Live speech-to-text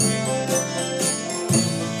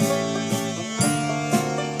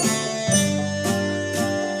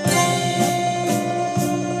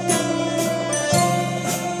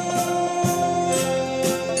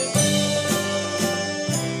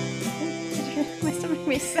My stomach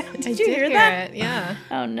made sound. I Did you hear that? it. Yeah.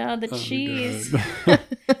 Oh no, the Oh, cheese. God.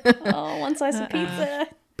 Oh, one slice of pizza.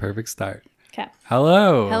 Perfect start. Okay.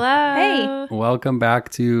 Hello. Hello. Hey. Welcome back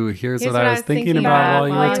to Here's What I Was Thinking About While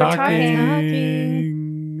You Were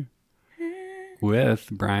Talking. With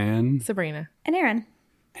Brian. Sabrina. And Aaron.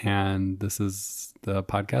 And this is the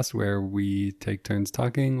podcast where we take turns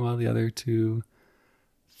talking while the other two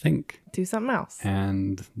think. Do something else.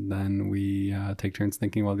 And then we take turns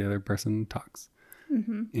thinking while the other person talks.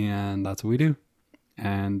 Mm-hmm. And that's what we do.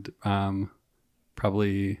 And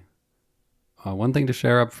probably one thing to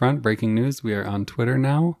share up front, breaking news, we are on Twitter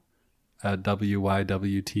now at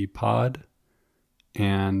WYWT Pod.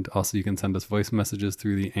 And also you can send us voice messages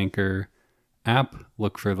through the Anchor app.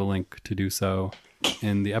 Look for the link to do so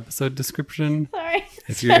in the episode description Sorry.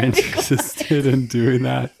 if you're interested in doing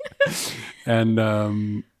that.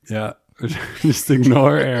 And yeah, just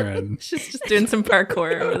ignore Aaron. She's just doing some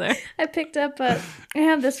parkour over there. I picked up I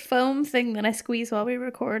have this foam thing that I squeeze while we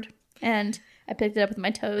record, and I picked it up with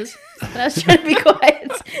my toes. But I was trying to be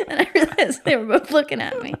quiet, and I realized they were both looking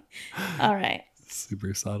at me. All right.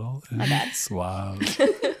 Super subtle and My bad. suave.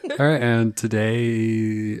 All right, and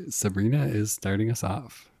today Sabrina is starting us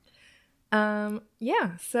off.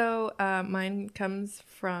 Yeah. So mine comes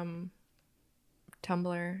from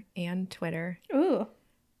Tumblr and Twitter. Ooh.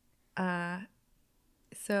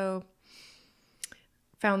 So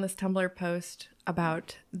found this Tumblr post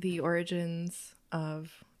about the origins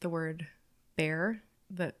of the word bear.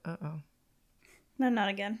 No, not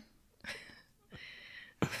again.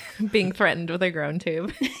 Being threatened with a groan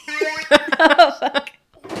tube. Oh, fuck.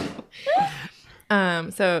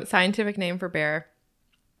 So scientific name for bear.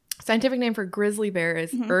 Scientific name for grizzly bear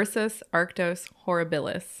is Ursus arctos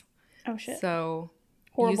horribilis. Oh, shit. So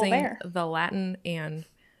Horrible using bear. the Latin and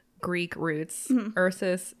Greek roots,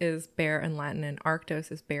 Ursus is bear in Latin and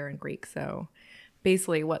arctos is bear in Greek. So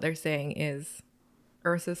basically what they're saying is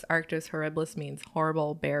Ursus arctos horribilis means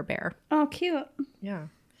horrible bear. Oh, cute. Yeah.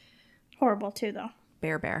 Horrible, too, though.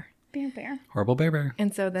 Bear. Bear. Horrible bear.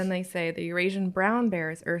 And so then they say the Eurasian brown bear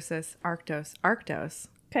is Ursus arctos,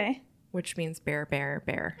 Okay. which means bear.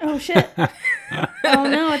 Oh, shit. Oh,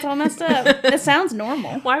 no, it's all messed up. It sounds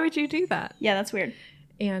normal. Why would you do that? Yeah, that's weird.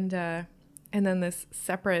 And then this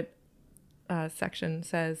separate section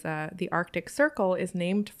says the Arctic Circle is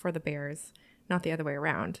named for the bears, not the other way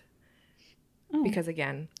around. Oh. Because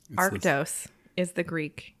again, It's arctos is the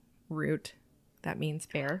Greek root that means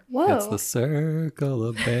bear. Whoa. It's the circle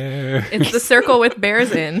of bears. It's the circle with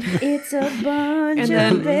bears in. It's a bunch And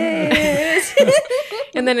then- of bears.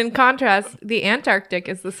 And then in contrast, the Antarctic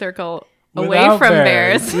is the circle away Without from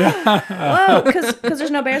bears. Yeah. Whoa, because there's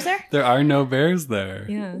no bears there? There are no bears there.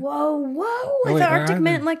 Yeah. Whoa. Oh, I wait, thought where Arctic are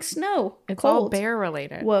meant they? like snow. It's Cold. all bear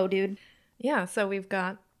related. Whoa, dude. Yeah, so we've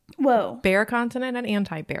got Whoa. bear continent and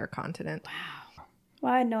anti-bear continent.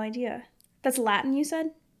 Well, I had no idea. That's Latin, you said?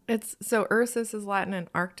 It's so Ursus is Latin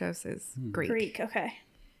and Arctos is Greek. Greek, okay.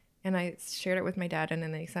 And I shared it with my dad, and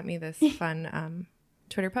then they sent me this fun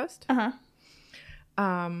Twitter post. Uh-huh.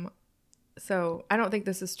 So I don't think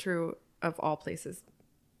this is true of all places,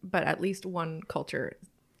 but at least one culture.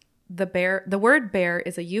 The word bear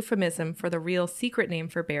is a euphemism for the real secret name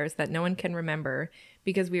for bears that no one can remember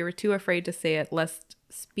because we were too afraid to say it lest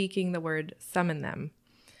speaking the word summon them.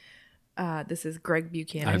 This is Greg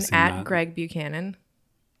Buchanan I've seen at that. Greg Buchanan.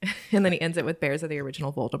 And then he ends it with bears are the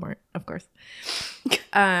original Voldemort, of course.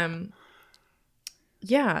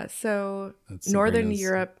 Yeah, so That's Northern Sabrina's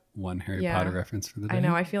Europe. One Harry Yeah. Potter reference for the day. I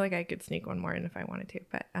know. I feel like I could sneak one more in if I wanted to,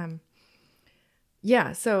 but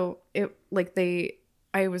yeah. So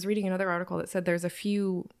I was reading another article that said there's a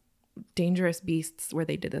few dangerous beasts where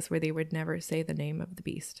they did this, where they would never say the name of the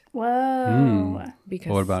beast Whoa.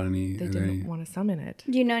 because What about any? they Are there any, didn't want to summon it.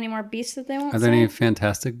 Do you know any more beasts that they won't are there say? any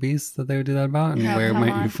fantastic beasts that they would do that about? And Oh, where come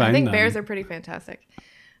might on. you find I think them? bears are pretty fantastic.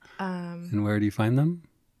 And where do you find them?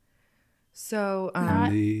 So Not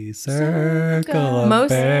In the circle of Most-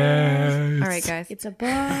 bears. all right, guys. It's a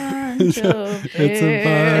bunch of bears. It's a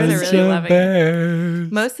Guys bunch are really of loving it.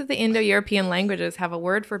 bears. Most of the Indo-European languages have a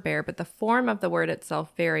word for bear, but the form of the word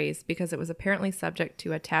itself varies because it was apparently subject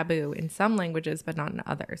to a taboo in some languages, but not in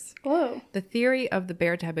others. Whoa. The theory of the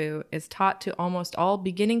bear taboo is taught to almost all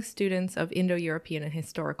beginning students of Indo-European and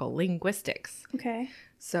historical linguistics. Okay.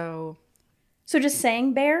 So, So just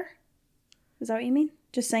saying bear? Is that what you mean?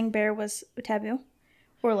 Just saying bear was a taboo?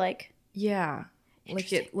 Or like, yeah,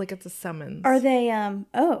 like it's a summons. are they,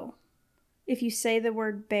 if you say the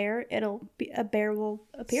word bear, a bear will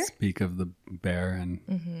appear? Speak of the bear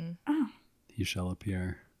and Oh, he shall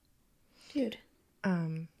appear. dude.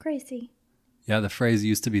 Crazy. Yeah, the phrase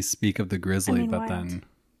used to be speak of the grizzly, I mean, but wild. then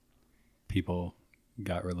people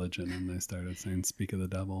got religion and they started saying "speak of the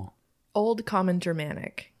devil." Old Common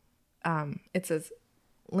Germanic. It says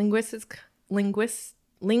linguists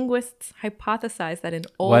hypothesize that in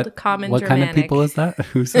Old Common what Germanic, kind of people is that?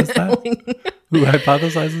 Who says that? Who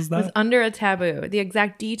hypothesizes was that? under a taboo. The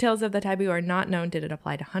exact details of the taboo are not known. Did it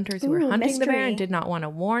apply to hunters who were hunting the bear mystery. and did not want to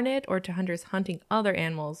warn it, or to hunters hunting other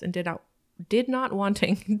animals and did not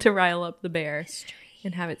wanting to rile up the bear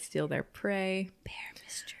and have it steal their prey? Bear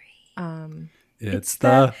mystery. It's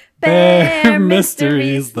the bear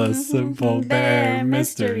mysteries, the simple bear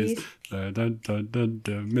mysteries,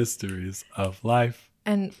 the mysteries of life.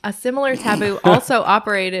 And a similar taboo also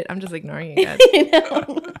operated. I'm just ignoring you guys.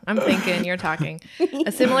 I'm thinking you're talking.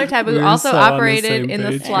 A similar taboo We're also so on the operated same in the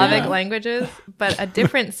page. Slavic Yeah. languages, but a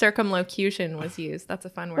different circumlocution was used. That's a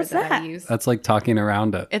fun word What's that I that? use. That's like talking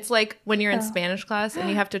around it. It's like when you're in Oh. Spanish class and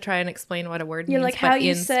you have to try and explain what a word You're means, like but how you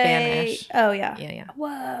in say. Spanish. Oh yeah. Yeah.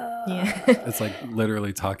 Whoa. Yeah. It's like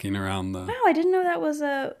literally talking around the Wow, I didn't know that was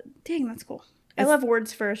a. Dang, that's cool. I love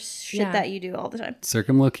words for shit Yeah. that you do all the time.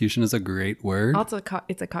 circumlocution is a great word. Also,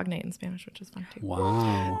 it's a cognate in Spanish, which is fun too.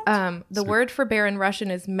 Wow. The word for bear in Russian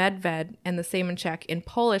is medved, and the same in Czech. In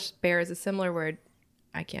Polish, bear is a similar word.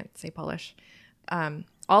 I can't say Polish.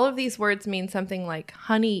 All of these words mean something like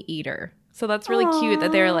honey eater. So that's really cute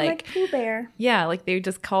that they're Aw, like, Pooh Bear. yeah, like they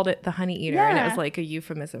just called it the honey eater, and it was Yeah. like a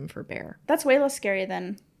euphemism for bear. That's way less scary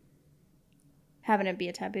than having it be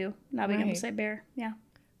a taboo. Not being able Right. to say bear. Yeah.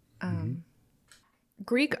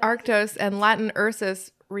 Greek Arctos and Latin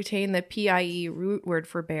Ursus retain the PIE root word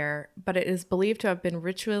for bear, but it is believed to have been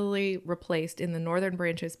ritually replaced in the northern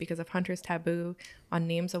branches because of hunters' taboo on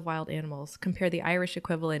names of wild animals. Compare the Irish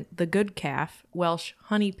equivalent, the good calf, Welsh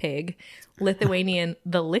honey pig, Lithuanian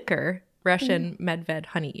the liquor, Russian medved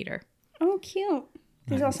honey eater. Oh, cute.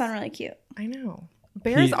 These all sound really cute. I know.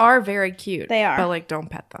 Bears are very cute. They are. But like don't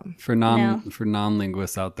pet them. For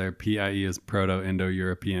non-linguists out there, PIE is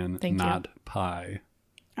Proto-Indo-European, Thank you. not pi.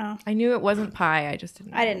 I knew it wasn't pie, I just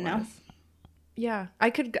didn't know. I didn't what it know. was. Yeah.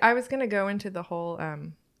 I was gonna go into the whole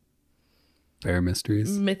Bear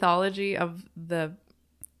mysteries. mythology of the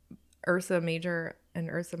Ursa Major and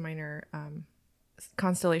Ursa Minor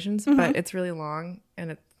constellations, but it's really long,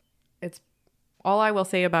 and it's all I will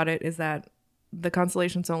say about it is that the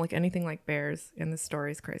constellations don't look anything like bears, and this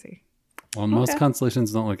story is crazy. Well, most Okay.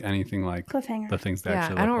 constellations don't look anything like Cliffhanger. the things they Yeah,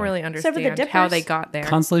 actually I look don't like. really Except for the understand how they dippers. got there.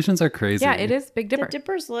 Constellations are crazy. Yeah, it is Big The Dipper.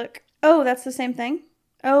 dippers look. Oh, that's the same thing.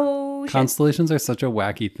 Oh, shit. Constellations are such a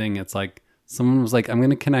wacky thing. It's like someone was like, I'm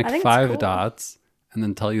going to I connect think it's 5 cool. dots and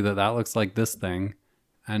then tell you that that looks like this thing.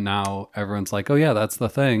 And now everyone's like, oh, yeah, that's the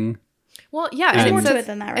thing. Well, yeah, There's and more it to says, it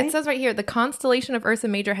than that, right? It says right here, the constellation of Ursa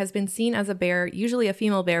Major has been seen as a bear, usually a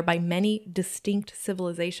female bear, by many distinct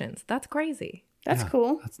civilizations. That's crazy. That's Yeah,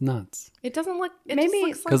 cool. That's nuts. It doesn't look. It Maybe- just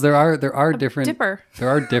looks like Because there are different dipper. there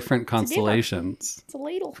are different constellations It's a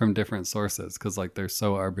ladle. from different sources because like they're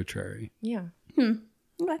so arbitrary. Yeah.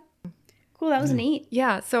 Okay. Cool. That was neat.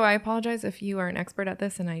 Yeah. So I apologize if you are an expert at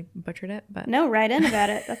this and I butchered it, but No, write in about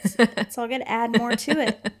it. That's all good. Add more to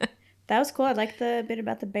it. That was cool. I like the bit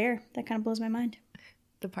about the bear. That kind of blows my mind.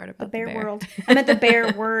 the part The about bear, the bear world. I meant the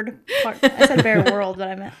bear word part. I said bear world, but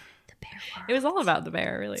I meant the bear world. It was all about the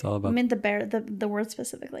bear, really. It's all I about meant the bear. The word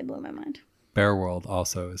specifically blew my mind. Bear World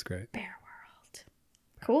also is great. Bear world.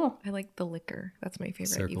 Cool. I like the liquor. That's my favorite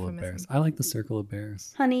Circle of euphemism. Bears. I like the Circle of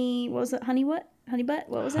Bears. Honey. What was it? Honey what? Honey butt?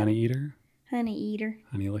 What was Honey Eater? it? Honey eater.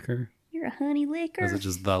 Honey Liquor? You're a honey Or licker. is it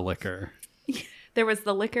just the liquor? There was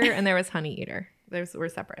the liquor and there was honey eater. We're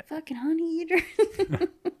separate. Fucking honey eater.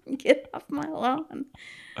 Get off my lawn.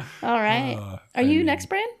 All right. Are you next,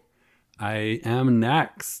 Brian? I am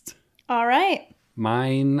next. All right.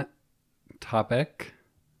 Mine topic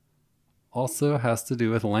also has to do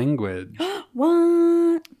with language.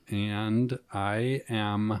 What? And I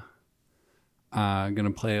am going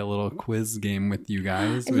to play a little quiz game with you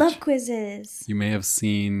guys. I love quizzes. You may have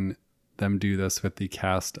seen them do this with the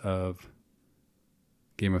cast of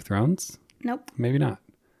Game of Thrones. Nope. Maybe not.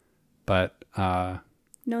 But No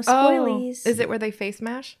Oh, spoilies. is it where they face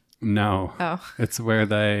mash? no. Oh, It's where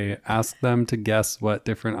they ask them to guess what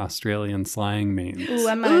different Australian slang means. Ooh,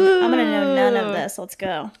 I'm gonna know none of this. Let's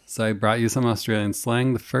go. So I brought you some Australian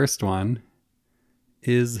slang. The first one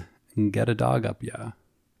is get a dog up ya.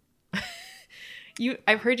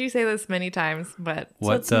 I've heard you say this many times, but So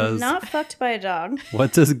What it's does not fucked by a dog.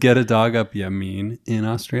 what does get a dog up ya mean in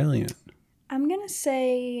Australian? I'm gonna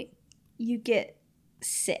say you get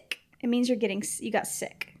sick. It means you got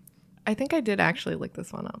sick. I think I did actually look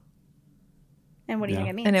this one up. And what do you Yeah. think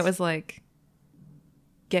it means? And it was like,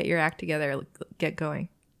 get your act together, get going.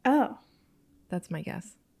 Oh. That's my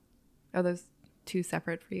guess. Are those two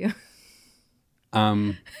separate for you?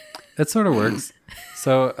 It sort of works.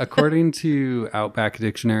 So according to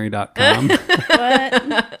outbackdictionary.com,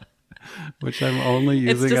 What? which I'm only using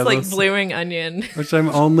It's just as like a, blooming onion. which I'm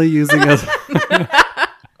only using as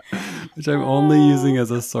which I'm only using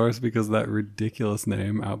as a source because of that ridiculous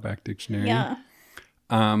name, Outback Dictionary. Yeah.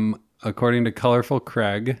 According to Colorful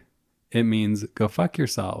Craig, it means go fuck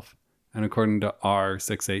yourself. And according to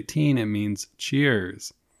R618, it means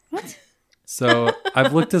cheers. What? So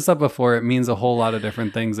I've looked this up before. It means a whole lot of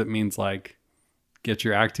different things. It means like get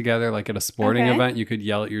your act together. Like at a sporting Okay. event, you could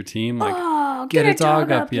yell at your team like, Oh, get a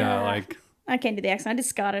dog up, yeah. yeah. Like, I can't do the accent. I did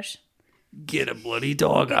Scottish. get a bloody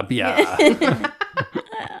dog up, yeah.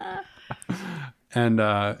 And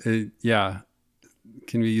yeah,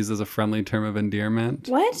 can be used as a friendly term of endearment.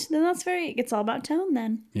 What? Then that's very. It's all about tone.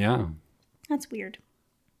 Then Yeah, that's weird.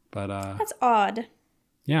 but That's odd.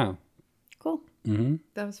 yeah. Cool.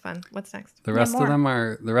 That was fun. What's next? The rest more. of them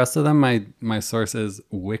are my source is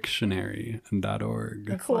Wiktionary.org.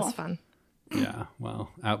 That's Cool. less fun. Yeah,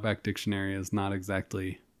 well, Outback Dictionary is not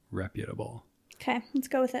exactly reputable. Okay, let's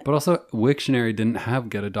go with it. But also, Wiktionary didn't have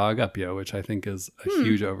Get a Dog Up Yo, which I think is a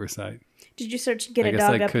huge oversight. Did you search "get I a guess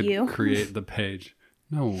dog I up could you"? create the page.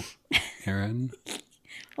 No, Aaron.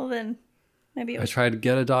 Well then, maybe it I was. tried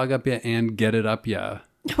Get a Dog Up Ya and Get It Up Ya,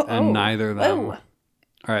 Oh. and neither of them. Whoa.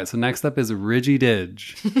 All right, so next up is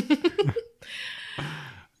Rigididge.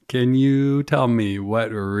 Can you tell me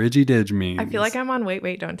what Rigididge means? I feel like I'm on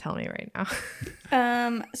wait, don't tell me right now.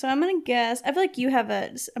 So I'm gonna guess. I feel like you have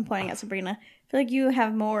I'm pointing at Sabrina. I feel like you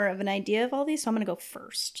have more of an idea of all these, so I'm gonna go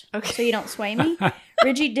first. Okay. So you don't sway me.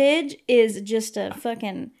 Rigididge is just a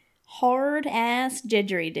fucking hard ass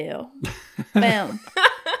didgeridoo. Boom.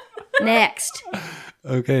 Next.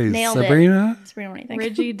 Okay, Nailed it. Sabrina. Sabrina, what do you think?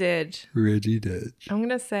 Rigididge. Rigididge. I'm going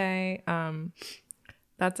to say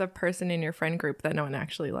that's a person in your friend group that no one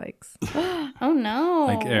actually likes. Oh no.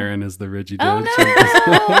 Like Aaron is the Rigididge. Oh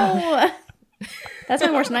no. That's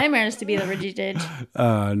my worst nightmare is to be the Rigididge.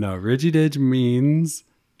 No, Rigididge means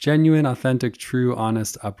genuine, authentic, true,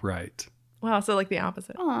 honest, upright. Wow, so like the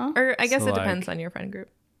opposite. Aw. Or I guess So, it depends like- on your friend group.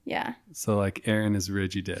 Yeah. So like Aaron is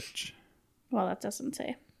Rigididge. Well, that doesn't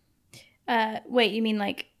say. Wait, you mean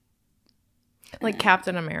like Like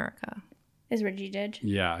Captain America. is Rigididge?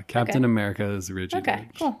 Yeah, Captain America is Rigididge. Okay,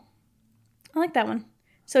 cool. I like that one.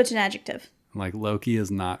 So it's an adjective. Like Loki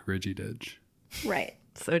is not Rigididge. Right.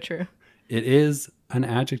 So true. It is an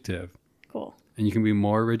adjective. Cool. And you can be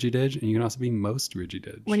more Rigididge and you can also be most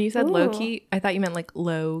Rigididge. When you said Ooh. low key, I thought you meant like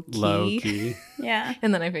low key. Low key. Yeah.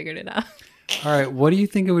 And then I figured it out. All right, what do you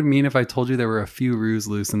think it would mean if I told you there were a few roos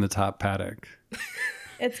loose in the top paddock?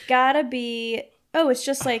 It's gotta be. Oh, it's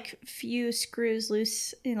just like few screws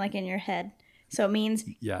loose in your head. So it means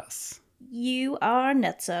Yes, you are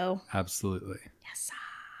nutso. absolutely. Yes.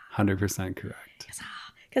 100% correct.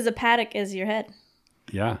 Because a paddock is your head.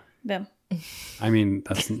 Yeah. Boom. I mean,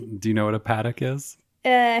 do you know what a paddock is?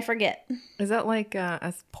 I forget. Is that like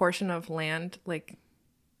a portion of land? Like,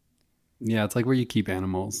 Yeah, it's like where you keep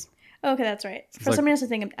animals. Okay, that's right. For like- some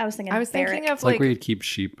reason, I was thinking. I was barrack. thinking of It's like like, where you keep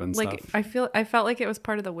sheep and like stuff. I felt like it was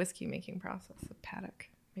part of the whiskey making process. The paddock,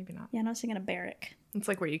 maybe not. Yeah, and I was thinking a barrack, It's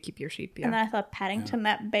like where you keep your sheep. and Yeah, then I thought Paddington,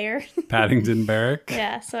 that bear. Paddington Barrack.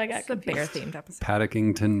 Yeah, so I got it's a bear confused. themed episode.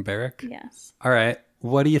 Paddington Barrack. Yes. All right.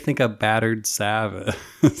 What do you think a battered salve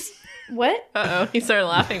is? What? Uh oh, he started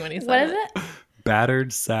laughing when he said What is it?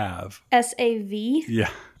 Battered salve. SAV. Yeah.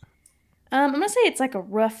 I'm gonna say it's like a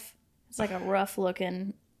rough. It's like a rough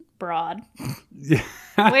looking broad. Yeah.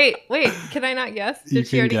 Wait, can I not guess? You Did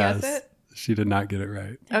she can already guess it? She did not get it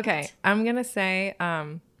right. Okay, I'm gonna say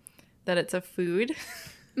that it's a food,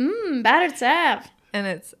 Battered salve. and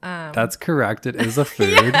it's That's correct. It is a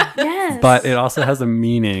food, Yes. but it also has a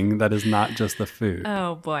meaning that is not just the food.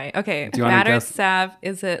 oh boy. Okay, you wanna battered guess? salve.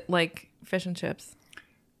 Is it like fish and chips?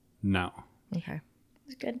 No. Okay.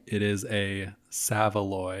 It's good. It is a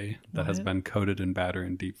saveloy that has been coated in batter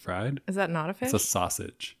and deep fried. Is that not a fish? It's a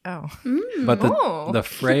sausage. Oh. But Oh. the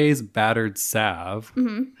phrase battered salve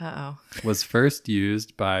Uh oh. was first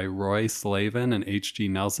used by Roy Slavin and H.G.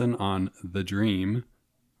 Nelson on The Dream.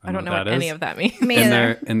 I don't know what any of that means. Me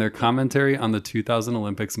either. In their commentary on the 2000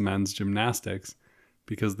 Olympics men's gymnastics,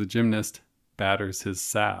 because the gymnast batters his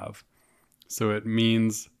salve. So it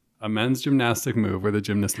means a men's gymnastic move where the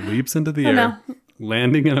gymnast leaps into the air, no.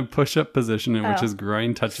 landing in a push-up position in which Oh. his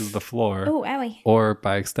groin touches the floor, Oh, owie. or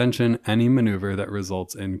by extension, any maneuver that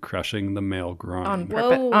results in crushing the male groin. On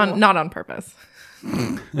purpose. Whoa. Not on purpose.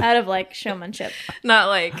 Out of like showmanship. Not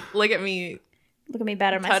like look at me Look at me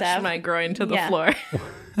batter my touch salve. my groin to the Yeah. floor.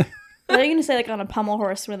 What are you gonna say like on a pommel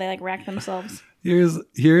horse where they like rack themselves? Here's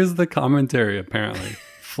the commentary, apparently.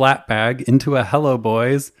 flat bag into a hello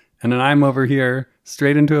boys, and then I'm over here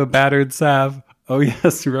straight into a battered Sav. Oh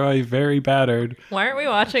yes, Roy, very battered. Why aren't we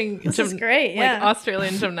watching This is great. Yeah. like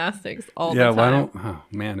Australian gymnastics all Yeah, the why time? don't? Oh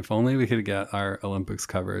man, if only we could get our Olympics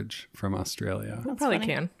coverage from Australia. We probably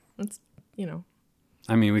funny. can. It's, you know.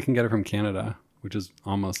 I mean, we can get it from Canada, which is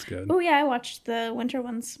almost good. Oh yeah, I watched the winter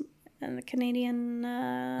ones and the Canadian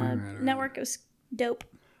right. network. It was dope.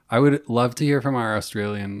 I would love to hear from our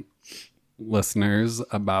Australian listeners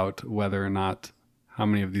about whether or not how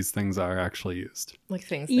many of these things are actually used. Like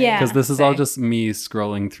things. Yeah. Because this is all say. just me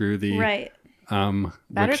scrolling through the Right.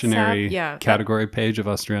 Battered dictionary Sav, yeah. category page of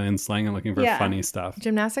Australian slang and looking for Yeah. funny stuff.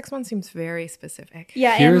 Gymnastics one seems very specific.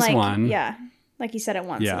 Yeah, Here's and like one. yeah, like you said it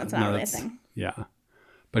once, Yeah, and it's not no, really a that's- thing. Yeah.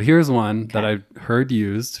 But here's one that I've heard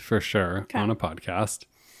used for sure on a podcast,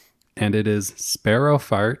 and it is sparrow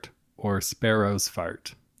fart or sparrow's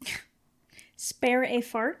fart. Spare a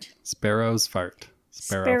fart. Sparrow's fart.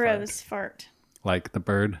 Sparrow Sparrow's fart. like the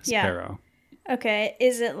bird Yeah. sparrow. Okay,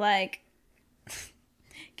 is it like?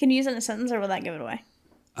 Can you use it in a sentence, or will that give it away?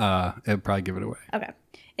 It'd probably give it away. Okay,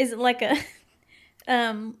 is it like a?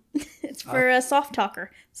 It's for a soft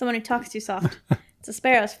talker, someone who talks too soft. It's a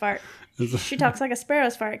sparrow's fart. She talks like a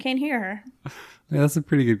sparrow's fart. Can't hear her. Yeah, that's a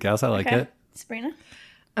pretty good guess. I like Okay, it. Sabrina.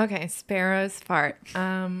 Okay, sparrow's fart.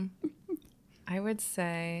 I would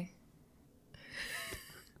say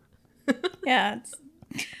Yeah, it's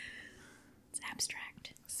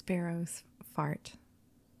abstract. sparrow's fart.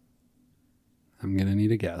 I'm gonna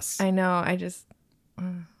need a guess. I know.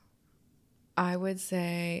 I would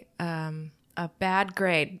say a bad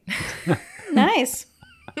grade. Nice.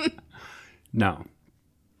 No,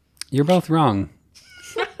 you're both wrong.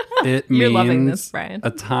 It You're means loving this, Brian.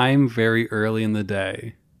 a time very early in the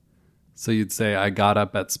day. So you'd say, I got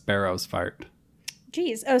up at sparrow's fart.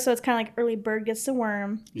 Jeez. Oh, so it's kind of like early bird gets the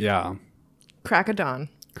worm. Yeah, Crack of dawn.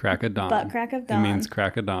 crack of dawn. Butt crack of It dawn. means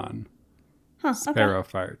crack of dawn. Huh. Okay. Sparrow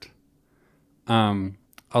fart.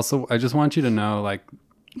 Also, I just want you to know, like,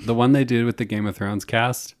 the one they did with the Game of Thrones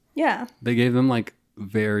cast, Yeah. they gave them, like,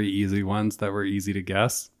 very easy ones that were easy to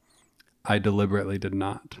guess. I deliberately did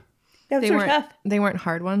not. Those They were weren't. tough. They weren't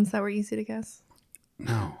hard ones that were easy to guess.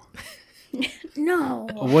 No. No.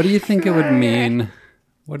 What do you think it would mean?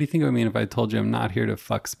 What do you think it would mean if I told you I'm not here to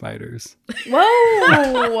fuck spiders?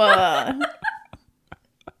 Whoa.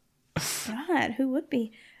 God, who would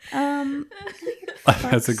be?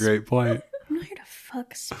 That's a great point. I'm not here to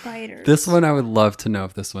fuck spiders. This one, I would love to know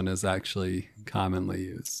if this one is actually commonly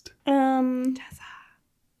used.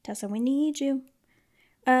 Tessa, we need you.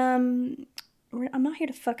 I'm not here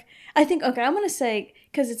to fuck. I think, okay, I'm going to say,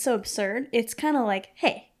 because it's so absurd, it's kind of like,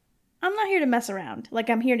 hey, I'm not here to mess around. Like,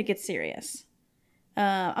 I'm here to get serious.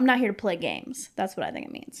 I'm not here to play games. That's what I think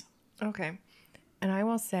it means. Okay. And I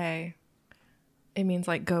will say it means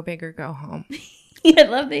like go big or go home. I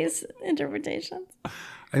love these interpretations. I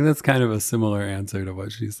think that's kind of a similar answer to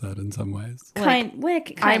what she said in some ways. Kind of.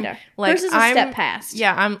 Like, Hers is a step past.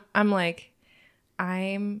 Yeah,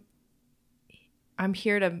 I'm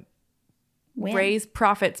here to Win. raise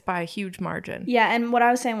profits by a huge margin. Yeah, and what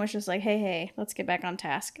I was saying was just like, hey, let's get back on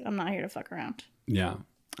task. I'm not here to fuck around. Yeah.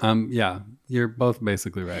 Yeah, you're both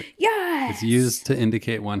basically right. Yes! It's used to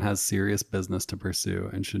indicate one has serious business to pursue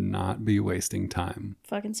and should not be wasting time.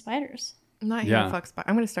 Fucking spiders. I'm not here Yeah. to fuck spiders.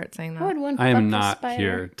 I'm going to start saying How would that. one I fuck am a not spider?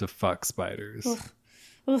 here to fuck spiders. Oof,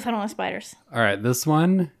 I don't want spiders. All right, this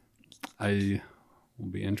one, I will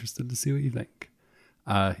be interested to see what you think.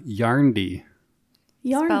 Yarndie.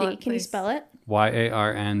 Yarndie. Spell it, Can you please. spell it?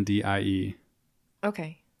 Yarndie.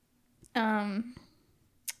 Okay.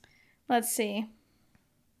 Let's see.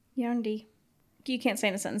 Yarndie. You can't say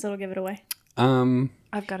in a sentence. It'll give it away.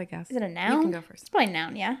 I've got a guess. Is it a noun? You can go first. It's probably a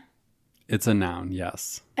noun, yeah. It's a noun,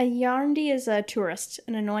 yes. A yarndie is a tourist,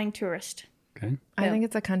 an annoying tourist. Okay. I think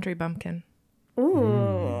it's a country bumpkin.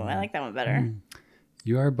 Ooh, I like that one better.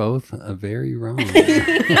 You are both very wrong.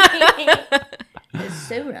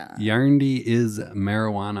 Soda. Yarndie is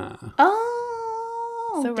marijuana.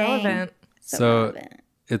 Oh, So dang. relevant. So relevant.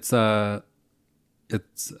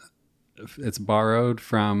 it's borrowed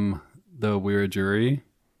from the Wiradjuri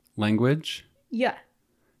language, Yeah.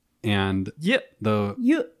 and Yep. the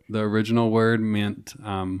original word meant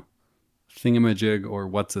thingamajig or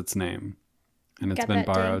what's its name, and it's Got been that,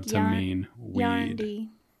 borrowed Dave. to mean weed. Yarndie.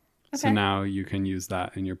 So Okay. now you can use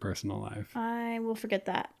that in your personal life. I will forget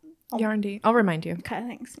that. Yarndie. I'll remind you. Okay,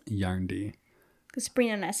 thanks. Yarndie. Because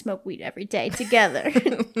Sabrina and I smoke weed every day together.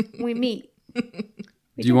 We meet.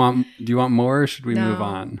 Do you want more, or should we No. move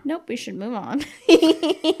on? Nope, we should move on.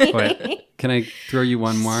 Wait, can I throw you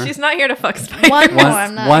one more? She's not here to fuck spiders. One more.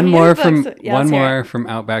 I'm not One here more to from fuck- yeah, let's hear it.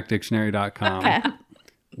 outbackdictionary.com. Okay.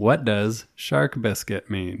 What does shark biscuit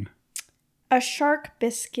mean? A shark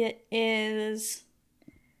biscuit is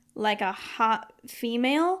like a hot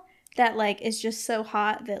female that like is just so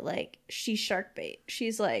hot that like she's shark bait.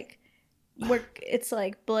 She's like, it's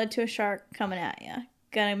like blood to a shark coming at you.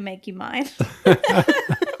 Gonna make you mine.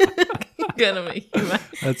 Gonna make you mad.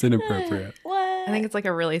 That's inappropriate. What? I think it's like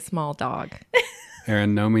a really small dog.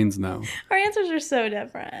 Aaron, no means no. Our answers are so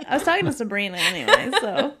different. I was talking to Sabrina anyway,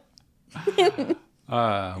 so.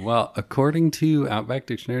 Well, according to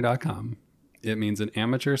OutbackDictionary.com, it means an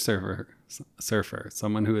amateur surfer,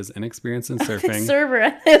 someone who is inexperienced in surfing.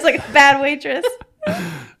 Server. It's like a bad waitress.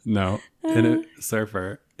 No, a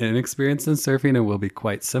surfer. Inexperienced in surfing and will be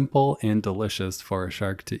quite simple and delicious for a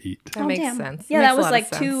shark to eat. That makes sense. Yeah, Makes that a was lot of like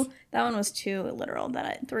sense. too. That one was too literal. That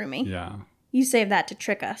it threw me. Yeah, You saved that to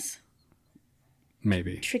trick us.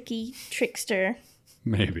 maybe. Tricky trickster.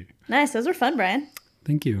 Maybe. Nice. Those were fun, Brian.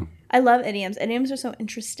 Thank you. I love idioms. Idioms are so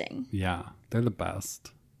interesting. Yeah, they're the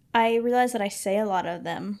best. I realize that I say a lot of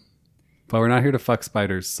them. But we're not here to fuck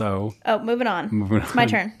spiders, so Oh, moving on. moving It's my on.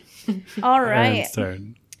 turn. All right. Aaron's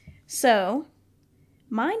turn. So,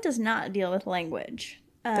 mine does not deal with language.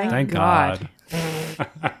 Thank God.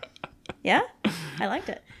 Yeah, I liked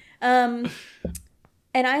it. And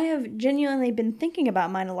I have genuinely been thinking about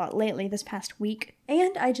mine a lot lately this past week,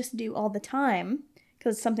 and I just do all the time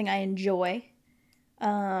because it's something I enjoy.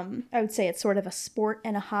 I would say it's sort of a sport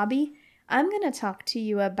and a hobby. I'm going to talk to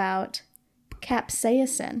you about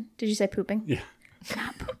capsaicin. Did you say pooping? Yeah.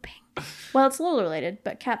 Not pooping. Well, it's a little related,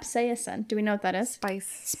 but capsaicin. Do we know what that is?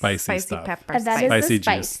 Spicy stuff. pepper. And that spice. is Spicy the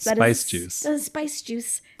spice. juice. That Spice is juice. The spice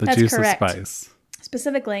juice. The That's juice correct. of spice.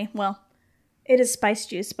 Specifically, well, it is spice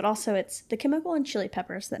juice, but also it's the chemical in chili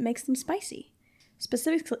peppers that makes them spicy.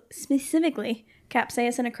 Specifically,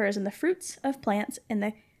 capsaicin occurs in the fruits of plants in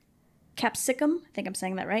the capsicum, I think I'm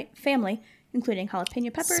saying that right, family, including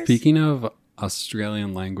jalapeno peppers. Speaking of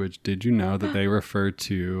Australian language, did you know that they refer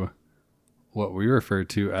to what we refer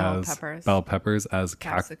to Bell as peppers. bell peppers as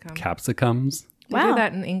Capsicum. capsicums? They Wow. do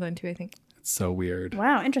that in England too, I think. It's so weird.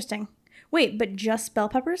 Wow, interesting. Wait, but just bell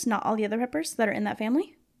peppers, not all the other peppers that are in that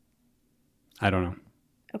family? I don't know.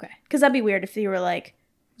 Okay. Because that'd be weird if you were like,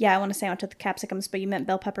 yeah, I want a sandwich with capsicums, but you meant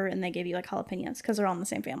bell pepper and they gave you like jalapenos because they're all in the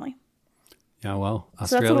same family. Yeah, well, So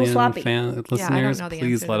that's a little Australian sloppy. listeners, know the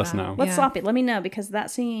please answer to let us that. know. What's Yeah. sloppy? Let me know because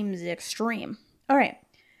that seems extreme. All right.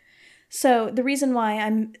 So the reason why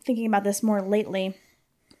I'm thinking about this more lately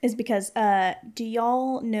is because do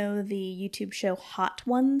y'all know the YouTube show Hot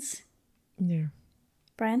Ones, Yeah.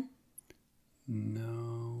 Brian?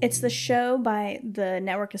 No. It's the show by the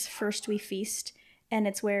network is First We Feast, and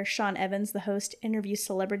it's where Sean Evans, the host, interviews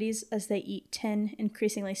celebrities as they eat 10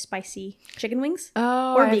 increasingly spicy chicken wings.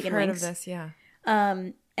 Oh, Or I've vegan heard wings. of this, yeah.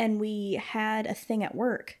 And we had a thing at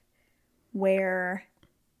work where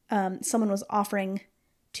someone was offering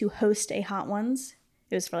to host a Hot Ones.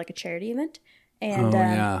 It was for like a charity event, and Oh,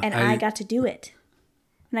 yeah. and I got to do it,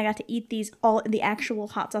 and I got to eat all the actual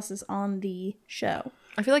hot sauces on the show.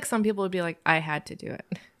 I feel like some people would be like, I had to do it.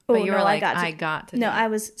 Oh, But you were no, like, I I got to No,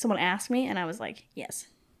 do it. someone asked me, and I was like, yes.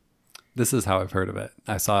 This is how I've heard of it.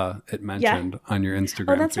 I saw it mentioned on your Instagram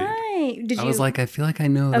Oh, that's feed. right. Did you? I was like, I feel like I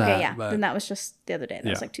know that. okay, yeah. But Then that was just the other day. That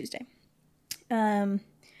was Yeah. like Tuesday.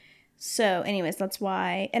 So, anyways, that's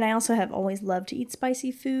why. And I also have always loved to eat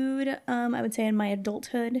spicy food. I would say in my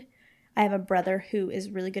adulthood, I have a brother who is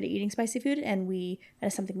really good at eating spicy food, and that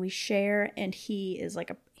is something we share. And he's like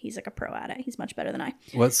a pro at it. He's much better than I.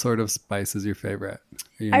 what sort of spice is your favorite?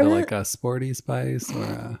 Are you I into really- like a sporty spice or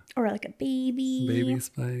a Or like a baby. baby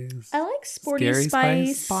spice? I like sporty Scary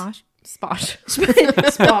spice. Sposh. Spock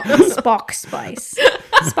spice. Sposh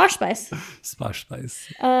spice. Splash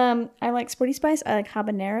spice. I like sporty spice. I like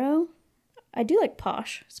habanero. I do like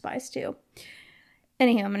posh spice too.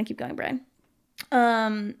 Anyhow, I'm gonna keep going, Brian.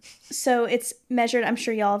 So it's measured. I'm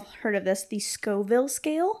sure y'all have heard of this. The Scoville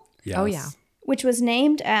scale, Yes. Oh, yeah. which was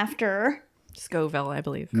named after. Scoville, I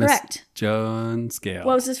believe. Miss Correct. John Scale.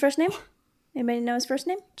 What was his first name? Anybody know his first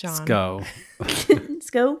name? John. Sco.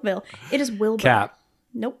 Scoville. It is Wilbur. Cap.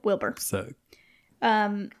 Nope, Wilbur. So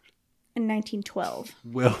In 1912.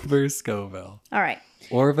 Wilbur Scoville. All right.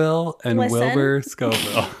 Orville and Listen. Wilbur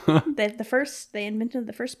Scoville. They invented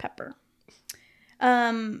the first pepper.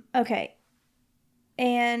 Okay.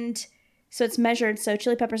 And so it's measured, so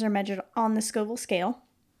chili peppers are measured on the Scoville scale.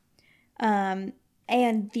 And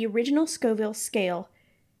the original Scoville scale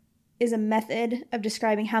is a method of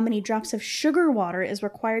describing how many drops of sugar water is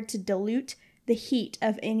required to dilute the heat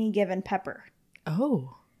of any given pepper.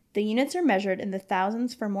 Oh. The units are measured in the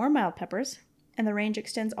thousands for more mild peppers, and the range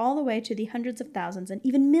extends all the way to the hundreds of thousands and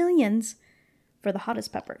even millions for the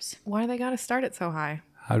hottest peppers. Why they got to start it so high?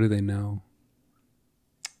 How do they know?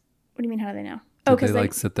 What do you mean, how do they know? Did Because they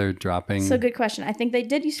like sit there dropping So good question. I think they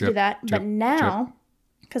did used to do Drip, that, drip, but now,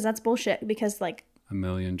 because that's bullshit, because like a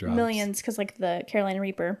million drops? millions, because like the Carolina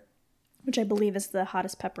Reaper, which I believe is the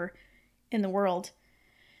hottest pepper in the world,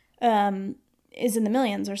 is in the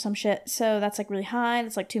millions or some shit. So that's like really high.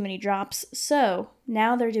 That's like too many drops. So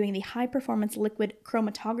now they're doing the high performance liquid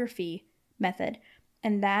chromatography method.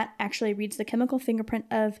 And that actually reads the chemical fingerprint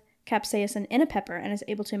of capsaicin in a pepper and is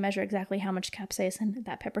able to measure exactly how much capsaicin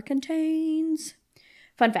that pepper contains.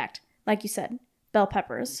 Fun fact, like you said, bell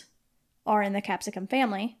peppers are in the capsicum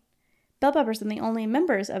family. Bell peppers are the only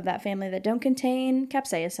members of that family that don't contain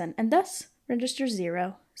capsaicin and thus register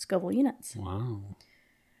 0 Scoville units. Wow.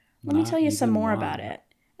 Let me Not tell you some even more one. about it.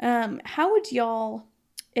 How would y'all,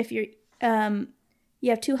 if you're, you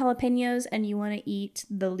have 2 jalapenos and you want to eat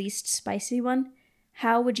the least spicy one,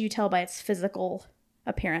 how would you tell by its physical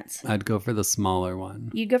appearance? I'd go for the smaller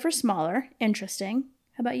one. You'd go for smaller. Interesting.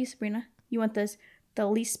 How about you, Sabrina? You want the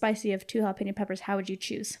least spicy of 2 jalapeno peppers. How would you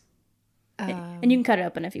choose? And you can cut it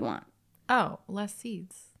open if you want. Oh, less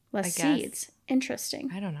seeds. Less I guess. seeds.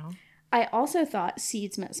 Interesting. I don't know. I also thought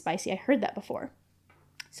seeds meant spicy. I heard that before.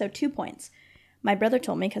 So 2 points. My brother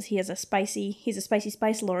told me, because he's a spicy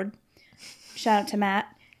spice lord. Shout out to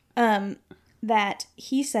Matt. That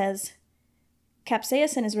he says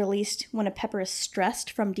capsaicin is released when a pepper is stressed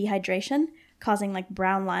from dehydration, causing like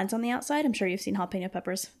brown lines on the outside. I'm sure you've seen jalapeno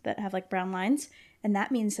peppers that have like brown lines. And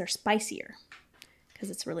that means they're spicier because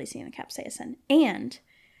it's releasing the capsaicin. And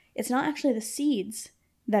it's not actually the seeds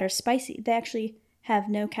that are spicy. They actually have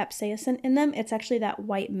no capsaicin in them. It's actually that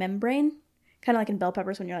white membrane, kind of like in bell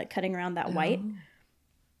peppers when you're like cutting around that white.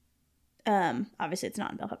 Obviously it's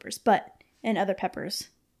not in bell peppers, but in other peppers,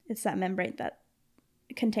 it's that membrane that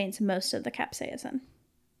contains most of the capsaicin.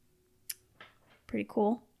 Pretty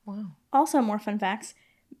cool. Wow. Also, more fun facts.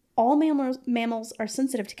 All mammals are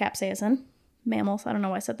sensitive to capsaicin. Mammals, I don't know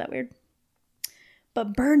why I said that weird.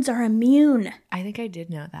 But birds are immune. I think I did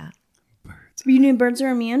know that. Birds. You knew birds are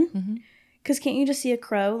immune? Mm-hmm. Because can't you just see a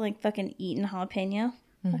crow like fucking eating jalapeno?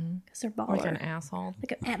 Mm-hmm. Because they're baller. Like an asshole.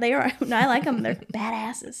 They are. No, I like them. They're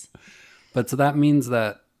badasses. But so that means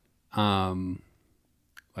that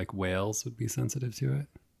like whales would be sensitive to it.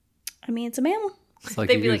 I mean, it's a mammal. It's like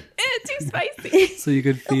They'd you be could- like, too spicy. so you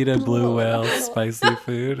could feed a blue whale spicy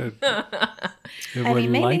food and it mean,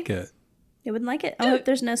 wouldn't maybe. like it. They wouldn't like it. I hope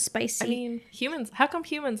there's no spicy. I mean, humans. How come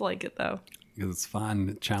humans like it though? Because it's fun.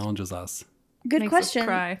 It challenges us. Good Makes question. us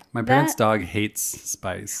cry. My parents' dog hates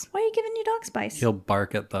spice. Why are you giving your dog spice? He'll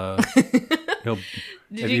bark at the. He'll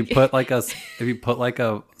Did if you- you put like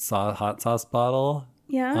a hot sauce bottle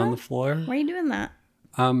Yeah. on the floor. Why are you doing that?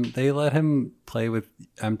 They let him play with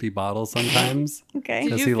empty bottles sometimes. Okay. Did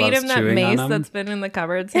Because you he feed loves him that chewing on mace them. that's been in the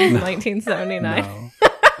cupboard since 1979? No,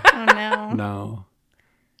 Oh no.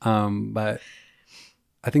 no. But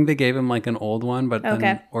I think they gave him like an old one, but then,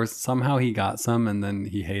 Okay. or somehow he got some and then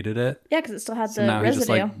he hated it. Yeah, because it still had So the now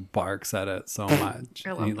residue. he just like barks at it so much.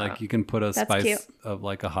 I love He, like that. you can put a That's spice cute. of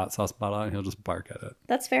like a hot sauce bottle and he'll just bark at it.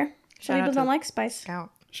 That's fair. Some Shout out people to don't like spice.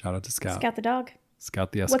 Scout. Shout out to Scout. Scout the dog.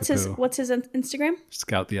 Scout the Escapoo. What's his Instagram?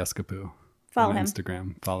 Scout the Escapoo. Follow on him.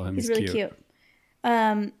 Instagram. Follow him. He's really cute.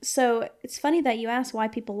 So it's funny that you asked why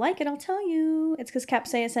people like it. I'll tell you. It's because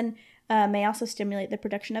capsaicin may also stimulate the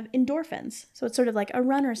production of endorphins. So it's sort of like a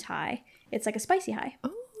runner's high. It's like a spicy high.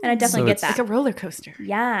 Ooh. And I definitely get it's that. Like a roller coaster.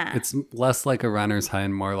 Yeah, It's less like a runner's high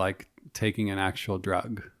and more like taking an actual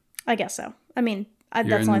drug. I guess so. I mean, You're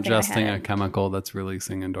that's the only thing I ingesting a had. chemical that's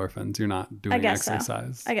releasing endorphins. You're not doing guess so.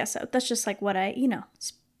 exercise. I guess so. That's just like what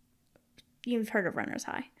you've heard of runner's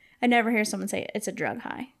high. I never hear someone say it's a drug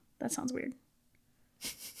high. That sounds weird.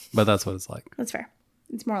 But that's what it's like, That's fair.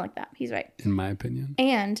 It's more like that. He's right. in my opinion.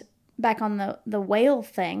 And back on the whale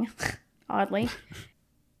thing, oddly.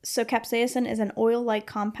 So capsaicin is an oil-like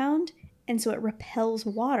compound, and so it repels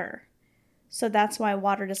water. So that's why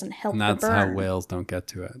water doesn't help And the that's burn. how whales don't get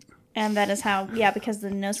to it. And that is how, because the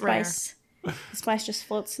no rare. spice, the spice just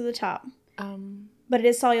floats to the top. Um. But it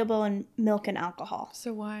is soluble in milk and alcohol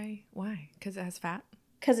So why? Why? Because it has fat.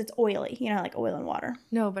 because it's oily. You know, like oil and water.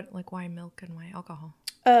 No, but like why milk and why alcohol?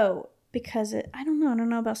 Oh, because I don't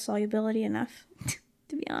know about solubility enough,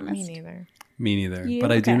 to be honest. Me neither. Me neither. You?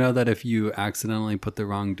 But I do Okay. know that if you accidentally put the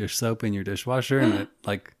wrong dish soap in your dishwasher and it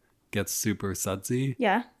like gets super sudsy,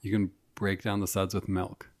 Yeah. you can break down the suds with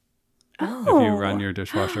milk. Oh. If you run your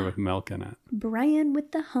dishwasher with milk in it. Brian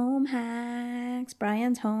with the home hacks.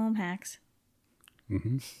 Brian's home hacks.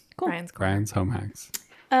 hmm Cool. Brian's cool. Brian's home hacks.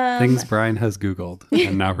 Things Brian has Googled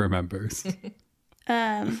and now remembers.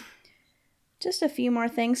 Just a few more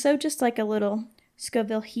things. So just like a little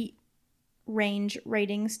Scoville heat range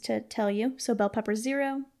ratings to tell you. So bell pepper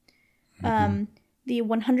 0. The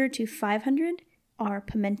 100 to 500 are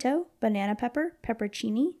pimento, banana pepper,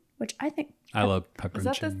 peppercini, which I think I love pepper Is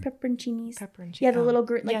and that the chili. pepperoncinis. Pepperoncini. Yeah, the little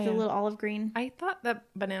green, Yeah, the yeah. little olive green. I thought that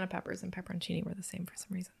banana peppers and pepperoncini were the same for some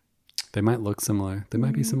reason. They might look similar. They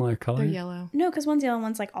might be similar color. They're yellow. No, because one's yellow and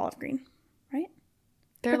one's like olive green, right?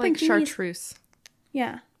 They're like Pepperoncinis- chartreuse.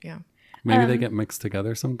 Yeah, Yeah. Maybe they get mixed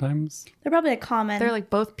together sometimes. they're probably a common. They're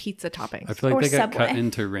like both pizza toppings. I feel like Or they get cut Subway.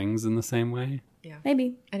 into rings in the same way.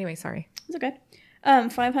 Maybe Anyway, sorry. it's okay.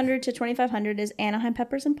 500 to 2,500 is Anaheim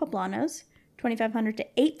peppers and poblanos. 2,500 to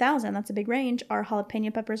 8,000, that's a big range, are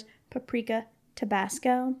jalapeno peppers, paprika,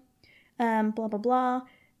 Tabasco. Blah blah blah.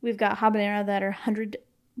 We've got habanero that are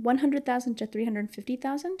 100,000 to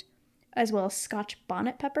 350,000, as well as Scotch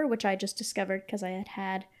bonnet pepper, which I just discovered because I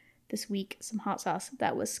had this week some hot sauce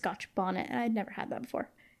that was Scotch bonnet, and I'd never had that before.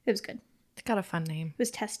 It was good. It's got a fun name. It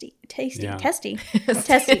was tasty. Yeah. Testes.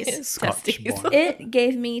 Scotch Testes. bonnet. It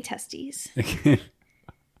gave me testes.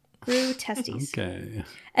 Grew testes. Okay.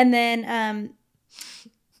 And then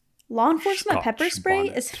law enforcement Scotch pepper spray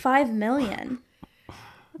bonnet. is 5 million.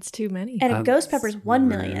 That's too many. And a That's ghost pepper is 1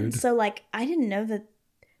 million. rude. So like I didn't know that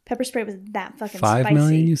pepper spray was that fucking 5 spicy.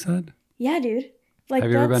 million, you said? Yeah, dude. Like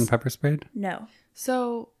Have you ever been that's- pepper sprayed? No.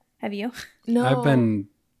 So, Have you? no. I've been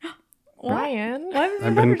Ryan. Why have you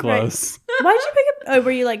I've been pepper sprayed? close. Why did you pick up? Oh,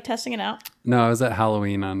 were you like testing it out? No, I was at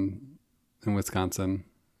Halloween in Wisconsin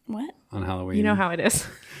What? on Halloween. You know how it is.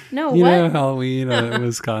 No, You what? know Halloween in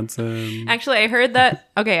Wisconsin. Actually, I heard that.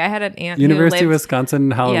 Okay, I had an aunt University who of lived,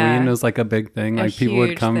 Wisconsin Halloween Yeah. was like a big thing. A Like people would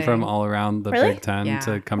huge come from thing. all around the Really? Big Ten Yeah.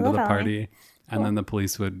 to come I to love the Halloween. party. And then the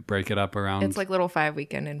police would break it up around It's like Little Five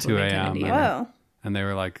Weekend in 2 Bloomington, a.m. Indiana. Whoa. and they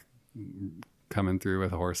were like coming through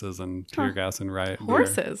with horses and tear gas and riot gear.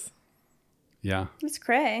 Horses. Yeah. That's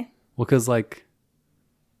cray. Well, because like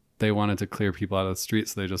they wanted to clear people out of the street,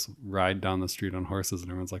 so they just ride down the street on horses,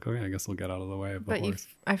 and everyone's like, "Okay, I guess we'll get out of the way of the But horse."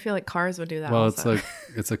 I feel like cars would do that. Well, also.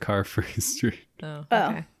 it's a car-free street. Oh, Oh.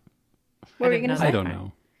 okay. What were I you didn't gonna know say? I don't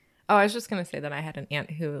know. Oh, I was just gonna say that I had an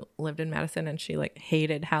aunt who lived in Madison, and she like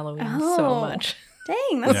hated Halloween Oh. so much.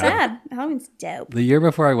 Dang, that's Yeah. sad. Halloween's dope. The year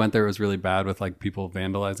before I went there was really bad with like people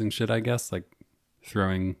vandalizing shit. I guess like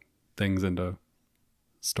throwing things into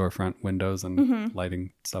storefront windows and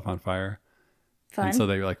lighting stuff on fire. Fun. And so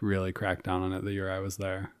they like really cracked down on it the year I was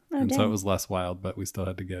there. and so dang. it was less wild, but we still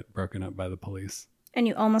had to get broken up by the police. And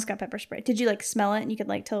you almost got pepper spray. Did you like smell it and you could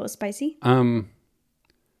like tell it was spicy?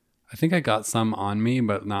 I think I got some on me,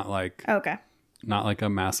 but not like Oh, okay. a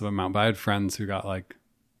massive amount. But I had friends who got like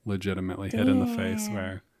legitimately hit in the face Damn.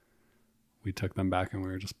 where we took them back and we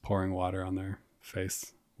were just pouring water on their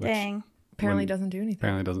face, which Dang. Apparently When- doesn't do anything.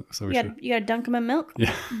 apparently doesn't. So we You should. gotta dunk them in milk.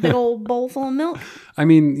 Yeah. Big old bowl full of milk. I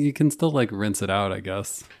mean, you can still like rinse it out, I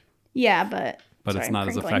guess, Yeah, but but sorry, it's I'm not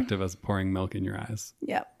as crinkling. effective as pouring milk in your eyes.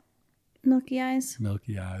 Yep. Milky eyes.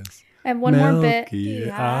 Milky eyes. I have one more bit. Milky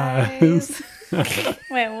eyes. eyes.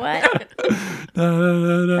 Wait, what?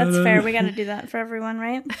 That's fair. We got to do that for everyone,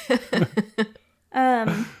 right?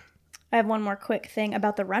 I have one more quick thing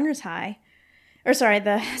about the runner's high. Or sorry,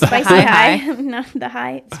 the spicy high high. No, the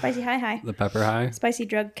high, spicy high. The pepper high. Spicy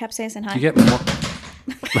drug capsaicin high. You get more.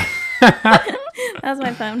 That was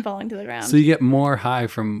my phone falling to the ground. So you get more high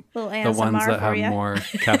from Little the ones ASMR that for have ya. more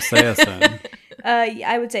capsaicin.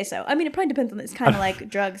 Yeah, I would say so. I mean, it probably depends on. It's kind of like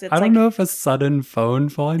drugs. It's I like don't know if a sudden phone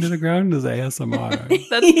falling to the ground is ASMR.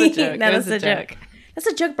 That's the joke. No, It that's was a the joke. That's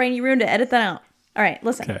a joke, Brain. You ruined it. Edit that out. All right,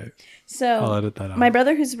 listen. Okay, I'll So edit that out. my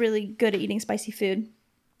brother, who's really good at eating spicy food,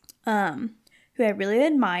 who I really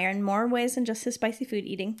admire in more ways than just his spicy food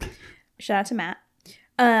eating. Shout out to Matt.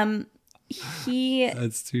 He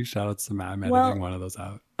It's two shout outs to Matt. I'm editing Well- one of those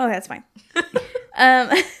out. Oh, that's fine.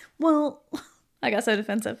 Well, I got so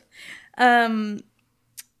defensive. You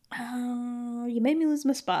made me lose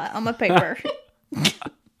my spot on my paper.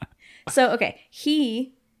 So, okay.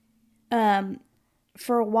 He,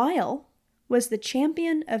 for a while, was the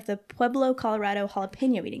champion of the Pueblo, Colorado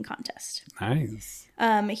jalapeno eating contest. Nice.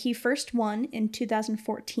 He first won in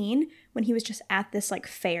 2014 when he was just at this like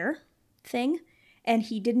fair thing, and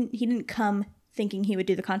he didn't come thinking he would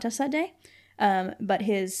do the contest that day. But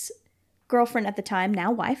his girlfriend at the time,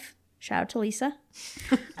 now wife, shout out to Lisa,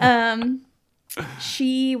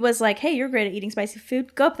 she was like, "Hey, you're great at eating spicy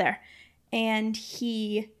food. Go up there." And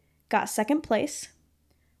he got second place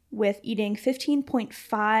with eating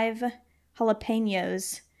 15.5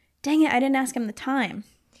 jalapenos. Dang it, I didn't ask him the time.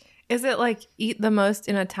 Is it like eat the most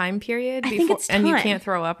in a time period I think it's and you time. can't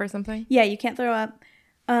throw up or something? Yeah, you can't throw up.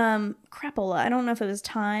 Crapola. I don't know if it was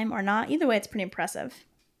time or not. Either way, it's pretty impressive.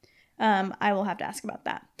 I will have to ask about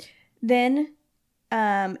that. Then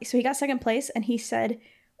So he got second place, and he said,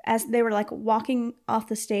 as they were like walking off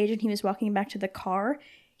the stage and he was walking back to the car,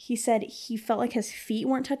 he said he felt like his feet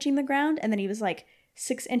weren't touching the ground, and then he was like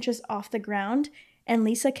 6 inches off the ground, and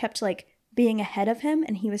Lisa kept like being ahead of him,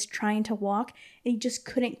 and he was trying to walk, and he just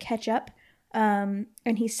couldn't catch up. And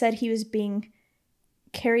he said he was being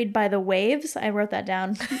carried by the waves. I wrote that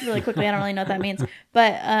down really quickly. I don't really know what that means,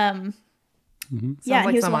 but Sounds yeah,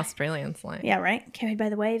 like he was some Australian slang. yeah, right. Carried by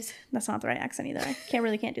the waves. That's not the right accent either. I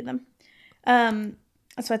can't do them.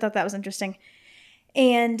 So I thought that was interesting.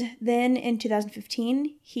 And then in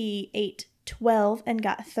 2015, he ate 12 and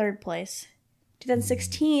got third place.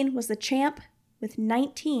 2016 was the champ with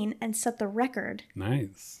 19 and set the record.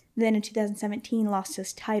 Nice. Then in 2017, lost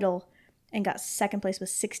his title and got second place with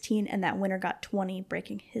 16, and that winner got 20,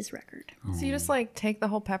 breaking his record. So you just like take the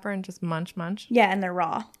whole pepper and just munch. Yeah, and they're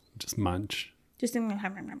raw. Just munch. Just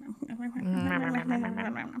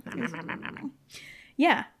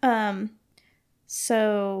yeah.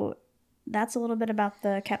 So that's a little bit about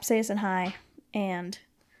the capsaicin high and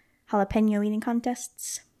jalapeno eating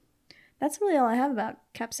contests. That's really all I have about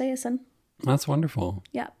capsaicin. That's wonderful.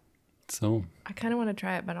 Yeah. So I kind of want to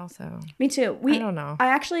try it, but also Me too. I don't know. I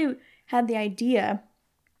actually had the idea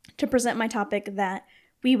to present my topic that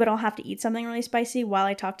we would all have to eat something really spicy while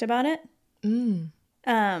I talked about it.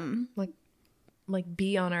 Like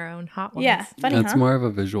be on our own hot ones. Yeah, funny, that's huh? more of a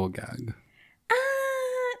visual gag.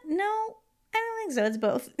 No, I don't think so. It's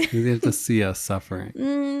both. You have to see us suffering.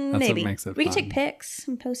 That's Maybe what makes it we fun. can take pics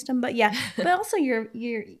and post them, but yeah. But also, you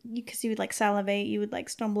because you would like salivate, you would like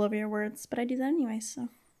stumble over your words. But I do that anyway, so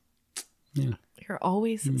Yeah. You're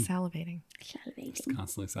always salivating. salivating,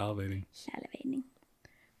 Constantly salivating. salivating.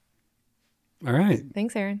 All right.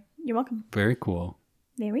 Thanks, Aaron. You're welcome. Very cool.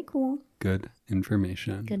 Very cool. Good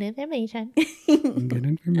information. Good information. Good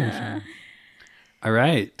information. All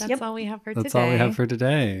right. That's all we have for That's today. all we have for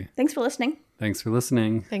today. Thanks for listening. Thanks for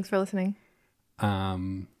listening. Thanks for listening.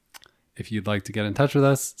 If you'd like to get in touch with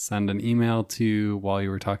us, send an email to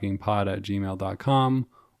whileyouweretalkingpod@gmail.com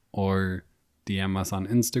or DM us on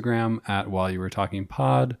Instagram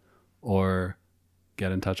 @whileyouweretalkingpod or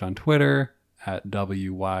get in touch on Twitter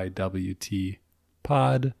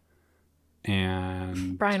 @WYWTpod.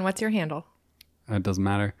 And Brian, what's your handle? it doesn't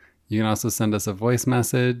matter. You can also send us a voice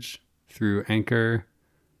message through Anchor,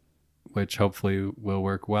 which hopefully will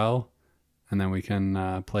work well. And then we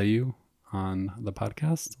can play you on the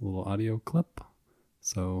podcast, a little audio clip.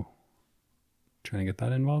 So trying to get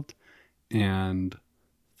that involved. And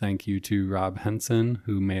thank you to Rob Henson,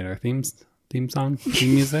 who made our theme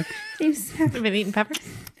music. Have you been eating peppers?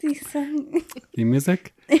 Theme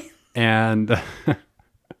music. And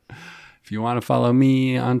if you want to follow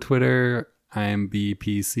me on Twitter, I am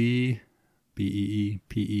BPC,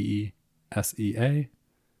 BEEPEESEA.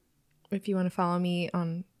 If you want to follow me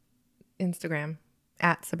on Instagram,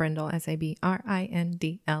 @Sabrindle,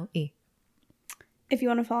 SABRINDLE. If you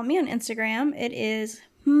want to follow me on Instagram, it is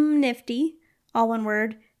nifty, all one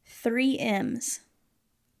word, 3 M's.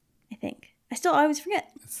 I think. I still always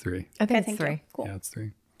forget. It's 3. I think Okay, it's thank 3. you. Cool. Yeah, it's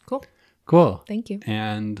 3. Cool. Cool. Thank you.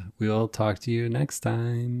 And we'll talk to you next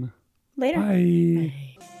time. Later. Bye.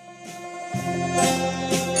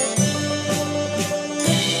 Bye.